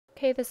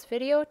Okay, this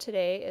video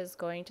today is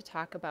going to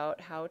talk about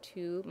how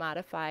to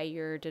modify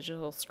your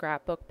digital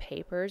scrapbook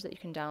papers that you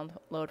can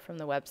download from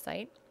the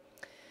website.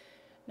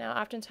 Now,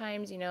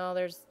 oftentimes,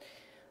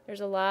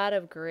 there's a lot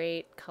of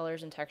great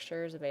colors and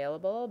textures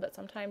available, but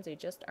sometimes they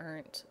just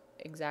aren't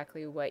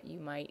exactly what you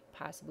might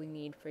possibly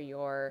need for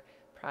your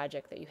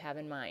project that you have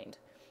in mind.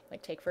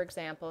 Like take for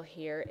example,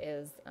 here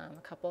is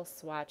a couple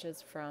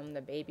swatches from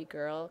the Baby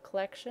Girl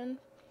collection.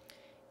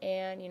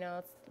 And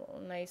it's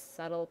nice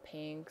subtle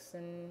pinks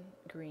and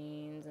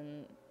greens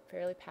and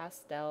fairly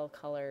pastel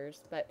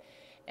colors,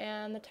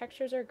 and the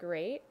textures are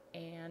great,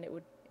 and it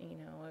would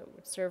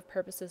serve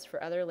purposes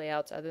for other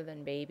layouts other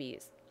than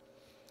babies.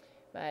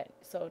 But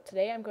so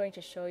today I'm going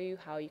to show you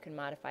how you can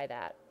modify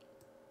that.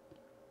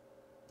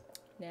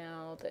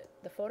 Now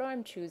the photo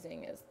I'm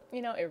choosing is,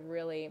 it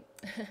really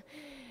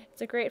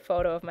it's a great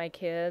photo of my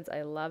kids.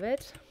 I love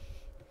it.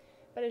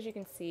 But as you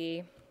can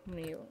see,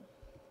 when you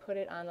put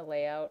it on the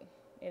layout,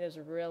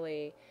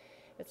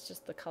 it's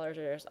just the colors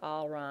are just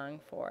all wrong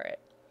for it.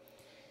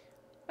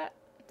 But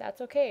that's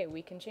okay,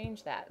 we can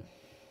change that.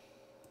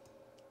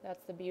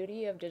 That's the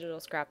beauty of digital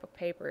scrapbook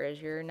paper,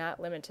 is you're not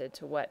limited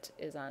to what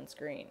is on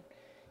screen.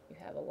 You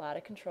have a lot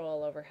of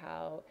control over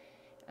how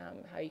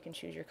you can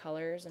choose your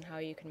colors and how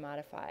you can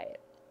modify it.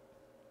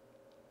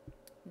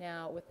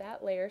 Now with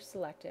that layer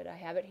selected, I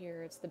have it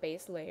here, it's the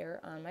base layer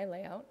on my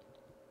layout.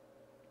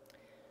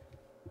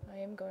 I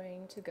am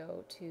going to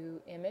go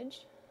to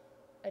Image,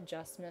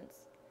 Adjustments,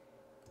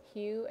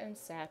 Hue and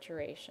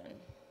Saturation.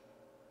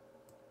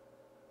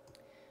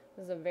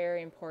 This is a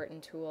very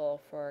important tool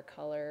for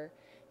color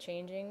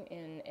changing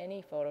in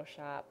any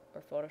Photoshop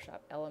or Photoshop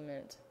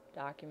element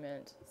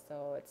document,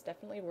 so it's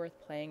definitely worth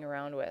playing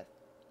around with.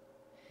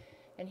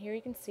 And here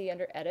you can see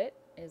under Edit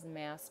is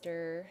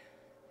Master,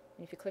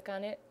 and if you click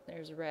on it,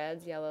 there's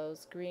reds,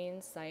 yellows,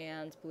 greens,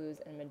 cyans, blues,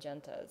 and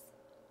magentas.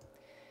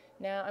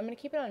 Now I'm going to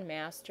keep it on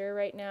Master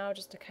right now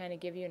just to kind of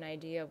give you an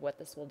idea of what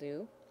this will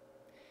do.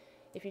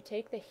 If you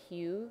take the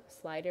Hue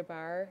slider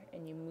bar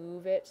and you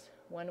move it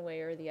one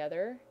way or the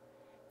other,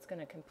 it's going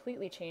to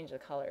completely change the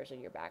colors of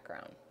your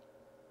background.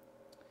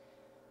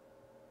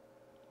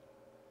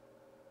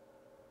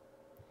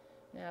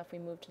 Now if we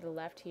move to the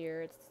left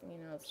here,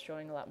 it's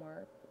showing a lot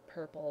more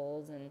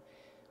purples, and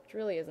which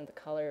really isn't the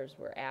colors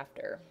we're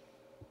after.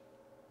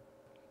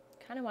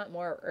 Kind of want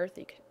more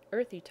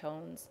earthy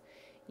tones,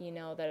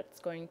 that it's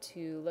going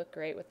to look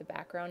great with the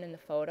background in the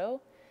photo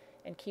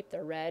and keep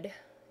the red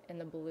and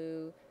the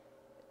blue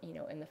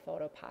in the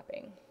photo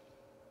popping.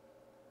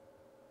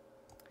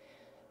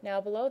 Now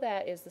below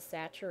that is the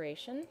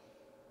saturation.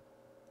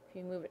 If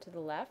you move it to the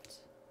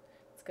left,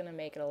 it's going to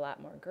make it a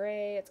lot more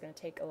gray. It's going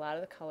to take a lot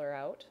of the color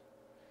out.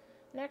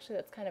 And actually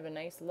that's kind of a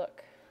nice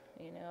look,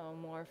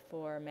 more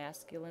for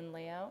masculine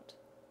layout.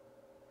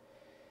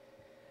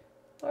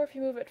 Or if you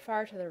move it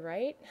far to the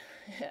right,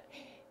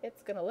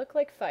 it's going to look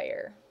like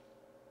fire.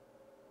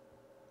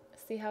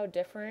 See how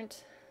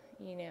different,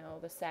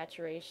 the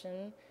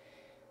saturation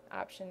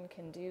option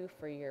can do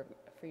for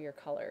your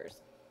colors.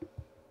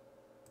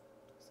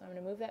 So I'm going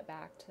to move that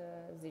back to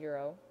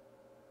 0.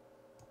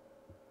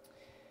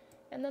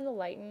 And then the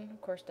lighten,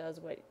 of course, does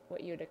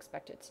what you'd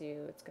expect it to.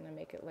 It's going to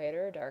make it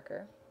lighter or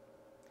darker.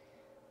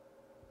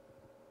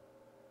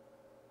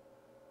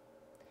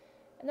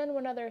 And then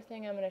one other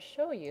thing I'm going to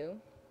show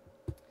you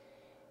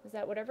is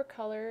that whatever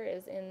color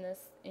is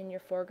in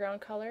your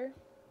foreground color,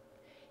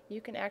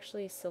 you can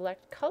actually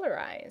select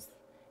colorize,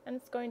 and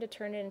it's going to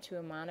turn it into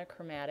a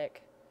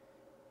monochromatic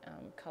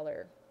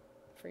color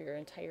for your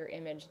entire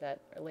image, that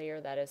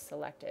layer that is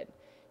selected.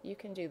 You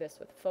can do this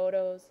with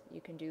photos, you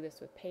can do this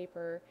with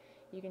paper,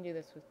 you can do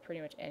this with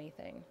pretty much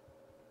anything.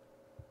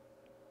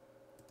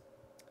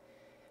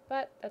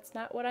 But that's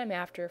not what I'm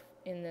after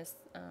in this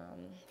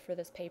for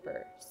this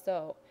paper.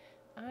 So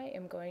I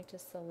am going to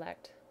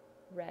select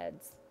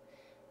reds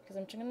because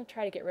I'm going to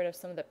try to get rid of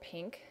some of the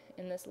pink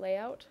in this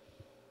layout.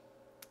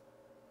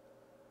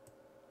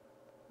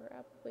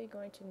 Probably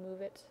going to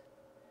move it.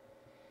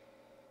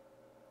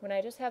 When I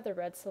just have the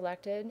red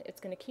selected, it's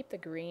going to keep the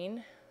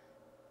green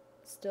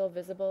still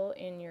visible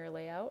in your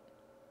layout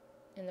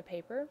in the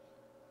paper,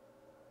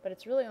 but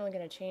it's really only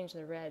going to change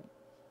the red.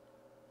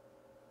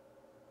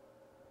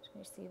 Can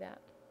you see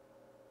that?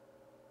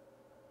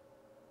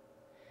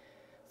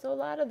 So a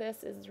lot of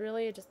this is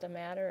really just a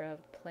matter of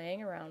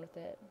playing around with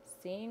it,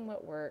 seeing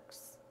what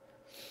works,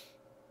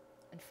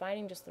 and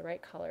finding just the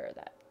right color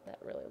that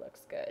really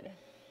looks good.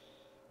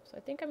 So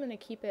I think I'm going to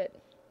keep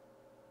it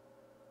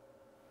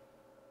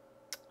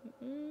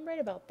right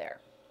about there.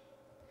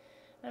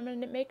 I'm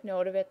going to make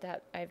note of it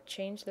that I've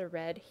changed the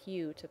red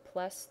hue to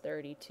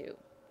 +32,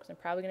 because I'm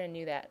probably going to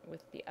do that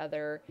with the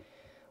other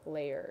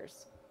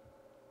layers.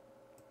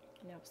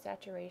 Now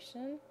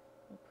saturation,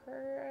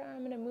 I'm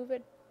going to move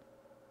it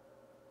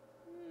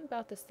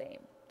about the same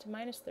to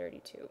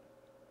 -32.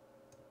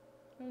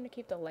 I'm going to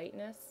keep the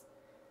lightness.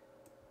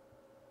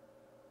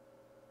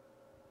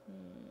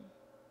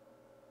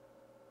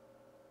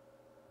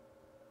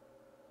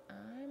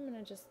 I'm going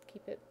to just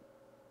keep it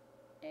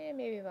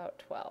maybe about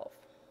 12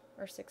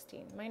 or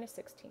 16,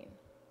 -16.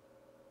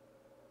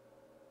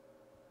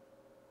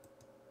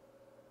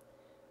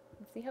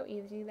 See how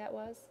easy that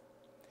was?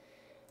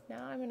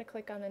 Now I'm going to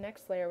click on the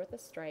next layer with a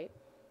stripe,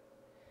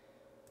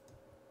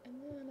 and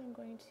then I'm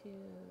going to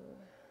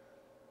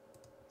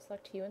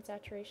select hue and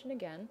saturation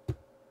again,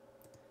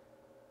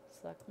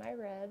 select my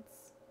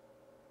reds,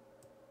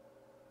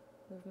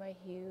 move my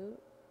hue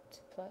to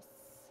plus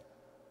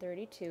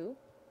 32,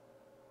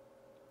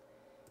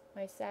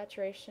 my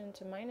saturation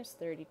to minus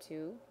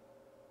 32,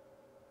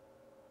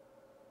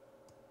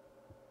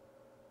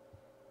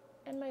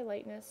 and my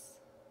lightness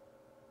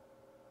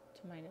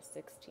to minus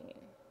 16.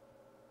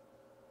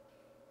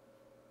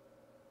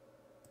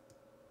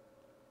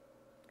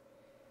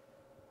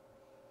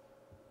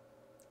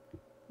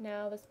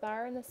 Now this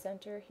bar in the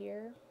center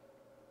here,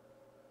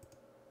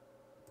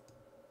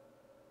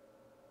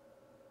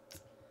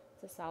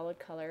 it's a solid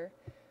color.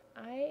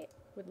 I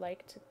would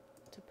like to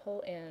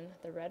pull in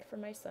the red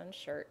from my son's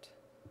shirt,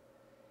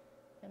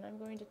 and I'm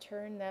going to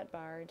turn that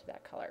bar into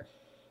that color.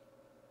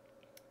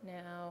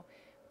 Now,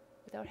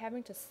 without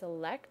having to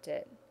select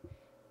it,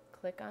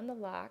 click on the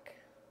lock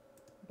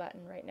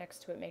button right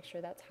next to it, make sure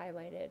that's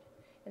highlighted,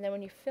 and then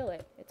when you fill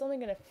it, it's only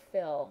going to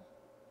fill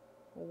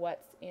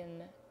what's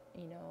in,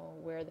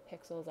 where the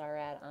pixels are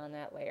at on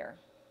that layer.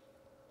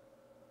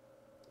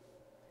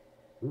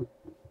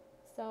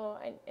 So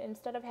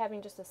instead of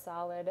having just a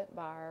solid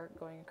bar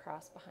going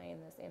across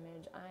behind this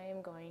image,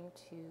 I'm going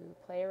to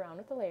play around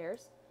with the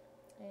layers,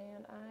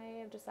 and I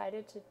have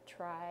decided to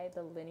try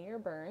the linear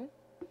burn.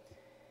 As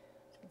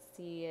you can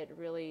see, it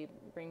really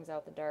brings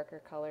out the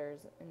darker colors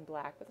in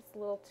black, but it's a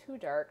little too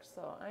dark,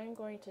 so I'm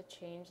going to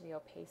change the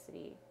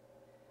opacity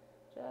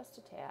just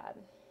a tad,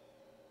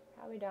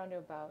 probably down to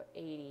about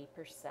 80%.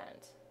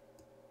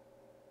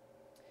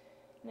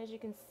 And as you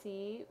can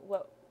see,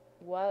 what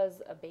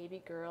was a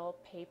baby girl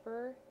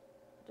paper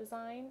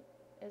design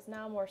is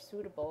now more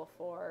suitable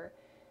for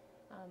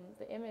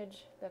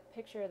the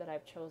picture that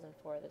I've chosen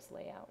for this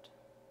layout.